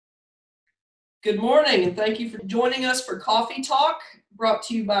Good morning, and thank you for joining us for Coffee Talk, brought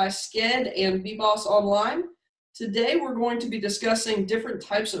to you by Sked and BBoss Online. Today, we're going to be discussing different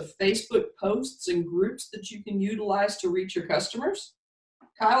types of Facebook posts and groups that you can utilize to reach your customers.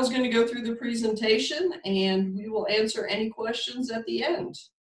 Kyle's going to go through the presentation, and we will answer any questions at the end.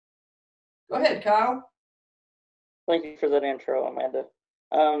 Go ahead, Kyle. Thank you for that intro, Amanda.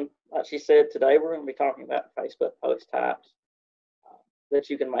 Like she said, today we're going to be talking about Facebook post types that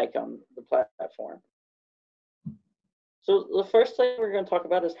you can make on the platform. So the first thing we're going to talk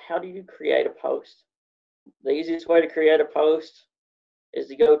about is how do you create a post? The easiest way to create a post is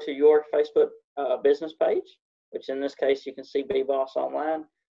to go to your Facebook business page, which in this case you can see BBoss Online.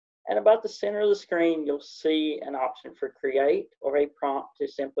 And about the center of the screen, you'll see an option for create or a prompt to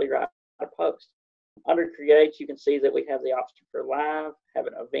simply write a post. Under create, you can see that we have the option for live, have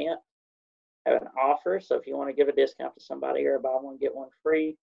an event, have an offer. So if you want to give a discount to somebody or buy one, get one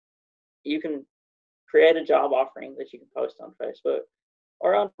free, you can create a job offering that you can post on Facebook.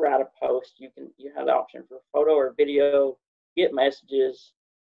 Or on write a post, you have the option for photo or video, get messages,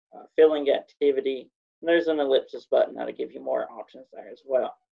 filling activity, and there's an ellipsis button that'll give you more options there as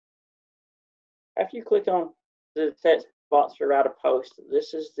well. After you click on the text box for write a post,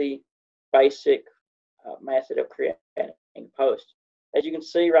 this is the basic method of creating a post. As you can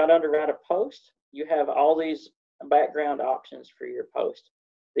see right under write a post, you have all these background options for your post.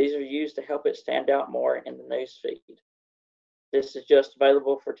 These are used to help it stand out more in the news feed. This is just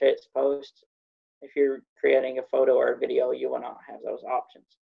available for text posts. If you're creating a photo or a video, you will not have those options.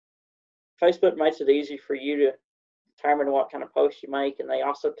 Facebook makes it easy for you to determine what kind of post you make, and they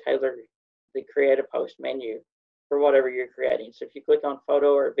also tailor the create a post menu for whatever you're creating. So if you click on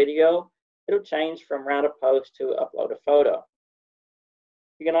photo or video, it'll change from write a post to upload a photo.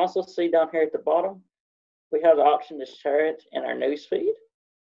 You can also see down here at the bottom, we have the option to share it in our news feed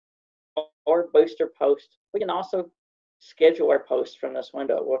or booster post. We can also schedule our posts from this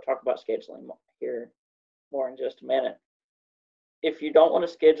window. We'll talk about scheduling here more in just a minute. If you don't want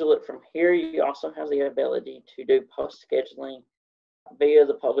to schedule it from here, you also have the ability to do post scheduling via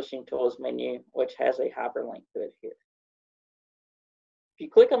the Publishing Tools menu, which has a hyperlink to it here. If you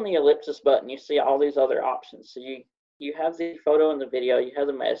click on the ellipsis button, you see all these other options. So you have the photo and the video, you have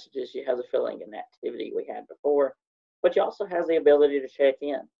the messages, you have the filling and activity we had before, but you also have the ability to check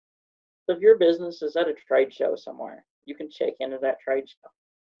in. So if your business is at a trade show somewhere, you can check into that trade show.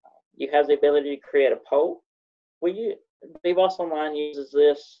 You have the ability to create a poll. BBoss Online uses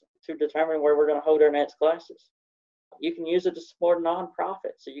this to determine where we're going to hold our next classes. You can use it to support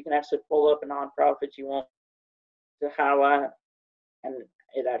nonprofits. So you can actually pull up a nonprofit you want to highlight, and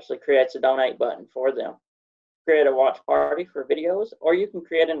it actually creates a donate button for them. Create a watch party for videos, or you can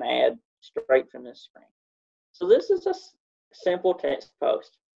create an ad straight from this screen. So this is a simple text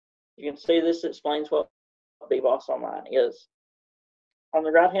post. You can see this explains what BBoss Online is. On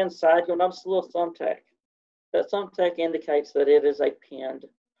the right-hand side, you'll notice a little thumbtack. That thumbtack indicates that it is a pinned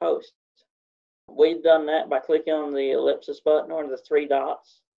post. We've done that by clicking on the ellipsis button or the three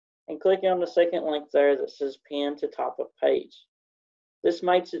dots and clicking on the second link there that says pin to top of page. This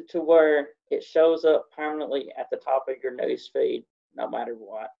makes it to where it shows up permanently at the top of your news feed, no matter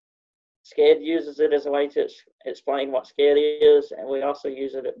what. Sked uses it as a way to explain what Sked is, and we also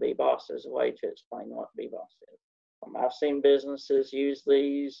use it at BBoss as a way to explain what BBoss is. I've seen businesses use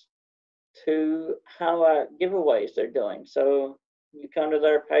these to highlight giveaways they're doing. So you come to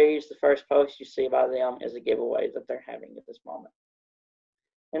their page, the first post you see by them is a giveaway that they're having at this moment.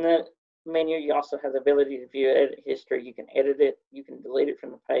 In that menu, you also have the ability to view edit history. You can edit it, you can delete it from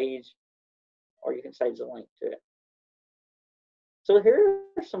the page, or you can save the link to it. So here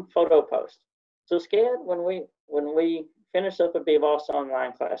are some photo posts. So Sked, when we finish up a BBoss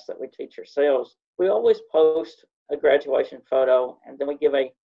Online class that we teach ourselves, we always post a graduation photo, and then we give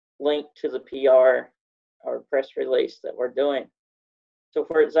a link to the PR or press release that we're doing. So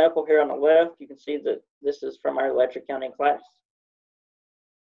for example, here on the left, you can see that this is from our electrocounting class,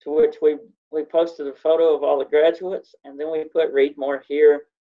 to which we posted a photo of all the graduates, and then we put read more here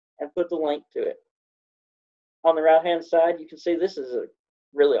and put the link to it. On the right-hand side, you can see this is a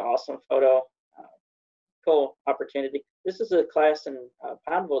really awesome photo, cool opportunity. This is a class in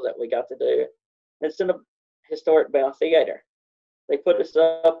Pineville that we got to do. It's in a historic Bell Theater. They put us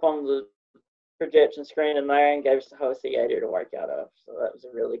up on the projection screen in there and gave us the whole theater to work out of. So that was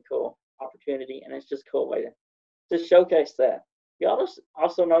a really cool opportunity, and it's just a cool way to showcase that. You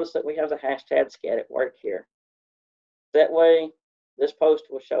also notice that we have the hashtag Sked at work here. That way, this post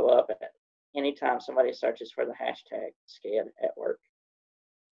will show up at anytime somebody searches for the hashtag Sked at work.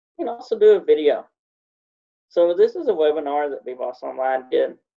 You can also do a video. So this is a webinar that BBoss Online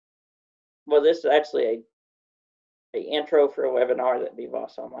did Well, this is actually a intro for a webinar that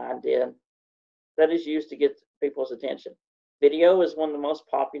BBoss Online did that is used to get people's attention. Video is one of the most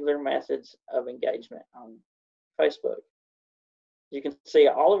popular methods of engagement on Facebook. You can see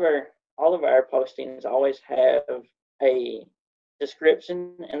all of our postings always have a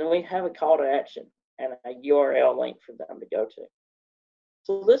description, and then we have a call to action and a URL link for them to go to.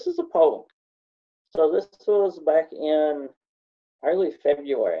 So this is a poll. So this was back in early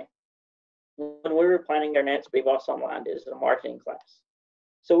February when we were planning our next BBoss Online digital marketing class.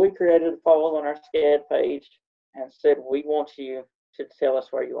 So we created a poll on our SCED page and said, we want you to tell us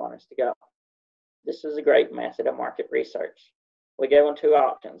where you want us to go. This is a great method of market research. We gave them two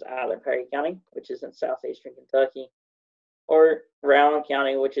options, either Perry County, which is in southeastern Kentucky, or Rowan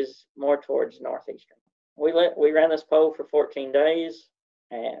County, which is more towards northeastern. We ran this poll for 14 days,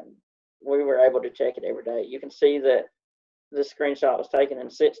 and we were able to check it every day. You can see that this screenshot was taken in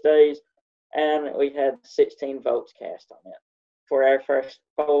 6 days, and we had 16 votes cast on it. For our first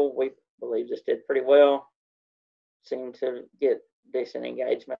poll, we believe this did pretty well. Seemed to get decent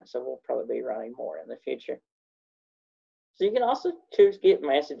engagement, so we'll probably be running more in the future. So you can also choose Get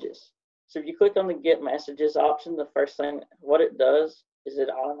Messages. So if you click on the Get Messages option, the first thing, what it does is it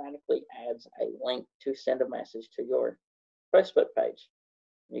automatically adds a link to send a message to your Facebook page.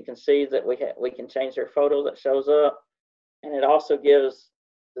 You can see that we can change their photo that shows up, and it also gives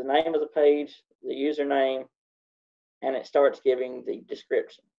the name of the page, the username, and it starts giving the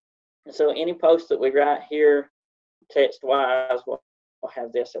description. And so any post that we write here, text-wise, will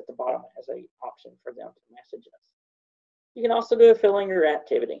have this at the bottom as an option for them to message us. You can also do a filling your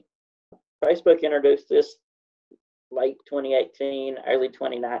activity. Facebook introduced this late 2018, early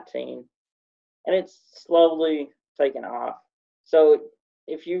 2019, and it's slowly taken off. So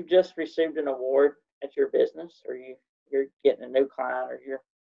if you've just received an award at your business, or you're getting a new client, or you're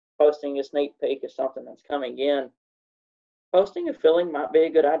posting a sneak peek of something that's coming in, posting a filling might be a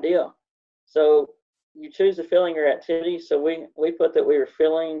good idea. So you choose a filling your activity. So we put that we were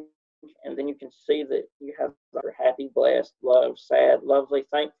filling, and then you can see that you have happy, blessed, loved, sad, lovely,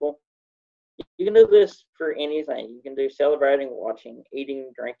 thankful. You can do this for anything. You can do celebrating, watching,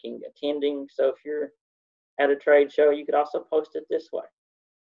 eating, drinking, attending. So if you're at a trade show, you could also post it this way.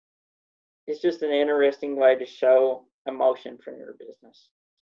 It's just an interesting way to show emotion from your business.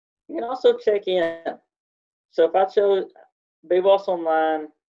 You can also check in. So if I chose BBoss Online,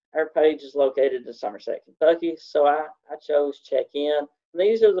 our page is located in Somerset, Kentucky. So I chose check in.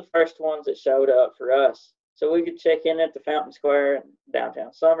 These are the first ones that showed up for us. So we could check in at the Fountain Square in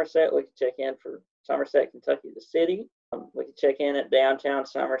downtown Somerset. We could check in for Somerset, Kentucky, the city. We could check in at downtown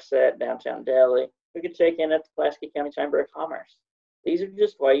Somerset, downtown Delhi. We could check in at the Pulaski County Chamber of Commerce. These are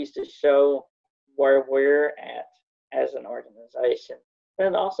just ways to show where we're at as an organization. And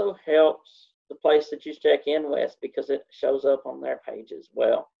it also helps the place that you check in with because it shows up on their page as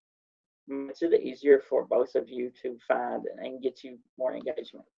well. Makes it easier for both of you to find and get you more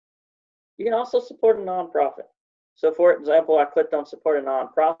engagement. You can also support a nonprofit. So for example, I clicked on support a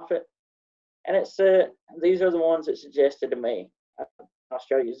nonprofit, and it said these are the ones that suggested to me: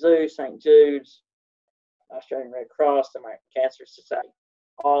 Australia Zoo, St. Jude's, Australian Red Cross, the American Cancer Society,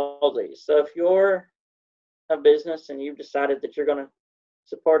 all these. So if you're a business and you've decided that you're going to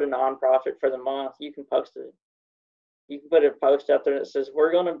support a nonprofit for the month, you can post it. You can put a post out there that says,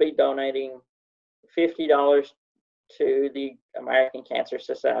 we're going to be donating $50 to the American Cancer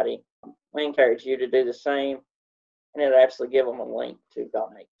Society. We encourage you to do the same, and it'll actually give them a link to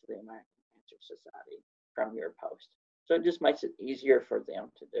donate to the American Cancer Society from your post. So it just makes it easier for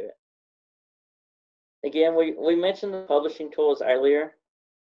them to do it. Again, we mentioned the publishing tools earlier.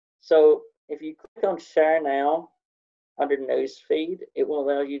 So if you click on Share Now under News Feed, it will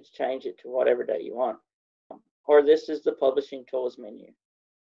allow you to change it to whatever day you want. Or this is the Publishing Tools menu.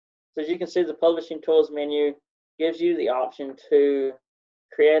 So as you can see, the Publishing Tools menu gives you the option to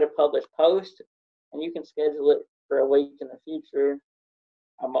create a published post, and you can schedule it for a week in the future,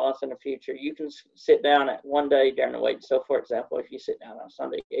 a month in the future. You can sit down at one day during the week. So for example, if you sit down on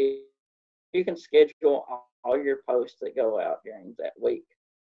Sunday, you can schedule all your posts that go out during that week.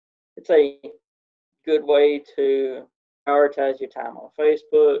 It's a good way to prioritize your time on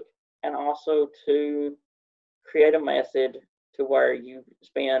Facebook, and also to create a method to where you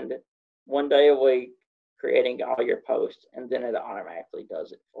spend one day a week creating all your posts, and then it automatically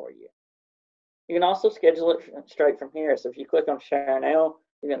does it for you. You can also schedule it straight from here. So if you click on Share Now,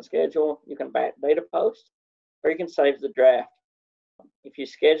 you can schedule, you can backdate a post, or you can save the draft. If you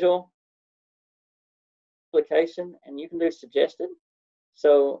schedule application, and you can do suggested,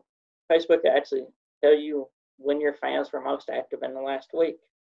 so Facebook will actually tell you when your fans were most active in the last week.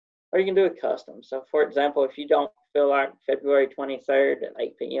 or you can do a custom. So for example, if you don't feel like February 23rd at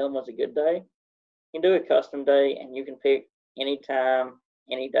 8 p.m. was a good day, you can do a custom day and you can pick any time,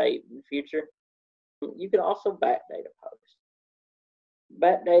 any date in the future. You can also backdate a post.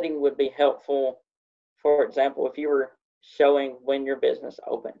 Backdating would be helpful, for example, if you were showing when your business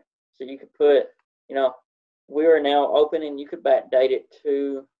opened. So you could put, we are now open, and you could backdate it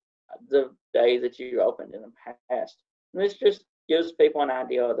to the day that you opened in the past. And this just gives people an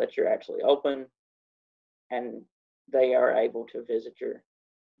idea that you're actually open and they are able to visit your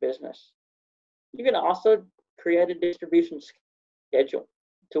business. You can also create a distribution schedule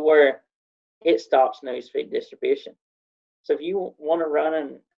to where it stops newsfeed distribution. So if you want to run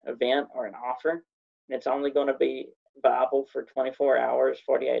an event or an offer, and it's only going to be viable for 24 hours,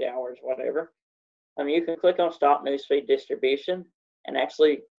 48 hours, whatever, you can click on Stop Newsfeed Distribution and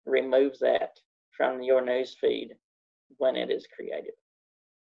actually remove that from your newsfeed when it is created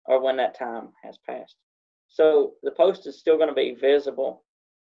or when that time has passed. So the post is still going to be visible,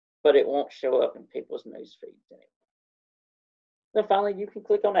 but it won't show up in people's news feeds anymore. Then finally, you can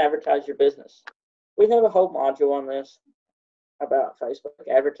click on Advertise Your Business. We have a whole module on this about Facebook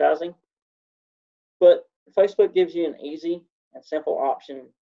advertising, but Facebook gives you an easy and simple option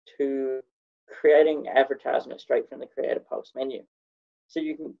to creating advertisements straight from the Create a Post menu. So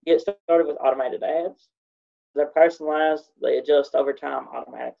you can get started with automated ads. They're personalized. They adjust over time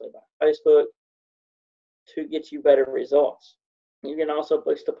automatically by Facebook to get you better results. You can also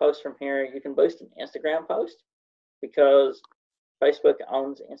boost a post from here. You can boost an Instagram post because Facebook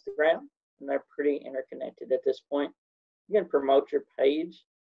owns Instagram and they're pretty interconnected at this point. You can promote your page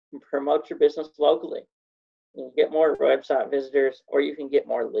and promote your business locally. You can get more website visitors, or you can get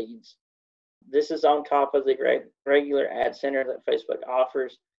more leads. This is on top of the regular ad center that Facebook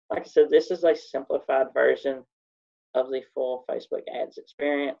offers. Like I said, this is a simplified version of the full Facebook ads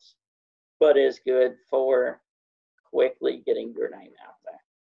experience, but is good for quickly getting your name out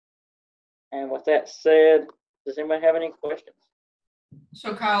there. And with that said, does anybody have any questions?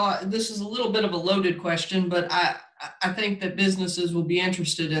 So Kyle, this is a little bit of a loaded question, but I think that businesses will be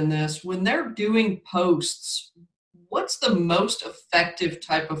interested in this. When they're doing posts, what's the most effective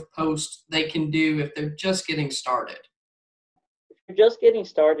type of post they can do if they're just getting started? If you're just getting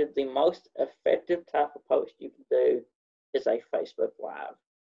started, the most effective type of post you can do is a Facebook Live.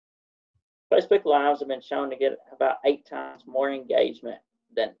 Facebook Lives have been shown to get about 8 times more engagement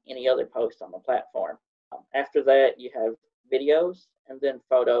than any other post on the platform. After that, you have videos, and then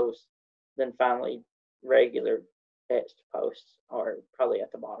photos, then finally regular text posts are probably at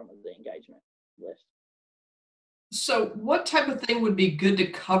the bottom of the engagement list. So what type of thing would be good to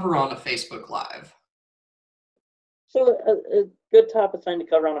cover on a Facebook Live? So a good type of thing to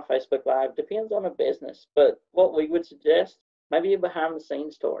cover on a Facebook Live depends on a business, but what we would suggest, maybe a behind the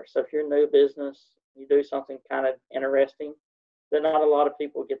scenes tour. So if you're a new business, you do something kind of interesting that not a lot of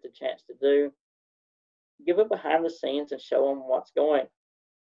people get the chance to do, give it behind the scenes and show them what's going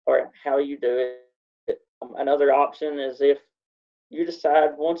or how you do it. Another option is if you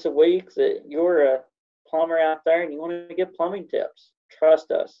decide once a week that you're a plumber out there and you want to get plumbing tips.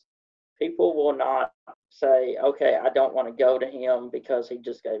 Trust us. People will not say, okay, I don't want to go to him because he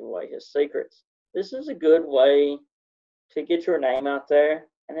just gave away his secrets. This is a good way to get your name out there,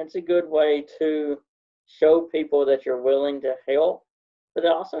 and it's a good way to show people that you're willing to help, but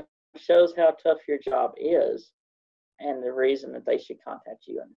it also shows how tough your job is and the reason that they should contact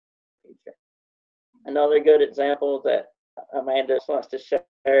you in the future. Another good example that Amanda wants to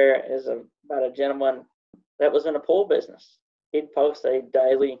share is about a gentleman that was in a pool business. He'd post a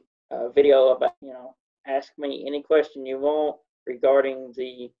daily video about, ask me any question you want regarding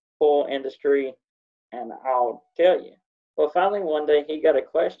the pool industry and I'll tell you. Well, finally one day he got a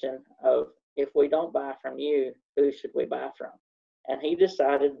question of, if we don't buy from you, who should we buy from? And he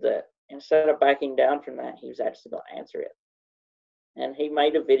decided that instead of backing down from that, he was actually going to answer it. And he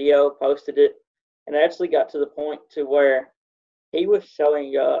made a video, posted it, and it actually got to the point to where he was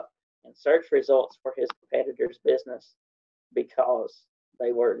showing up in search results for his competitor's business because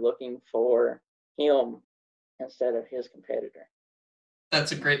they were looking for him instead of his competitor.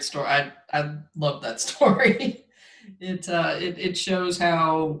 That's a great story. I love that story. It shows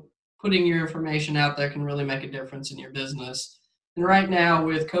how putting your information out there can really make a difference in your business. And right now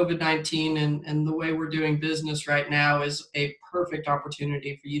with COVID-19 and the way we're doing business right now is a perfect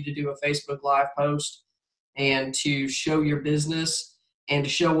opportunity for you to do a Facebook Live post and to show your business and to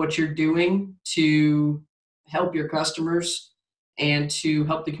show what you're doing to help your customers and to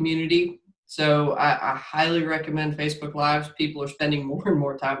help the community. So I highly recommend Facebook Lives. People are spending more and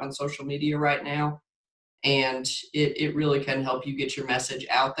more time on social media right now. and it really can help you get your message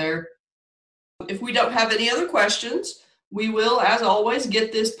out there. If we don't have any other questions, we will, as always,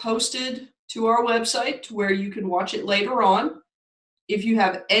 get this posted to our website to where you can watch it later on. If you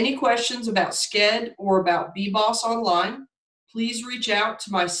have any questions about Sked or about BBoss Online, please reach out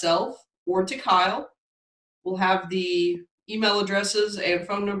to myself or to Kyle. We'll have the email addresses and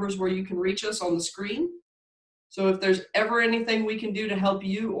phone numbers where you can reach us on the screen. So if there's ever anything we can do to help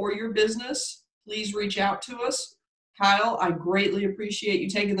you or your business, please reach out to us. Kyle, I greatly appreciate you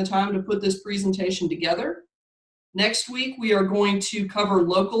taking the time to put this presentation together. Next week, we are going to cover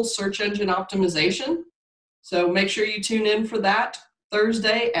local search engine optimization. So make sure you tune in for that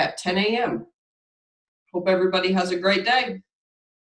Thursday at 10 a.m. Hope everybody has a great day.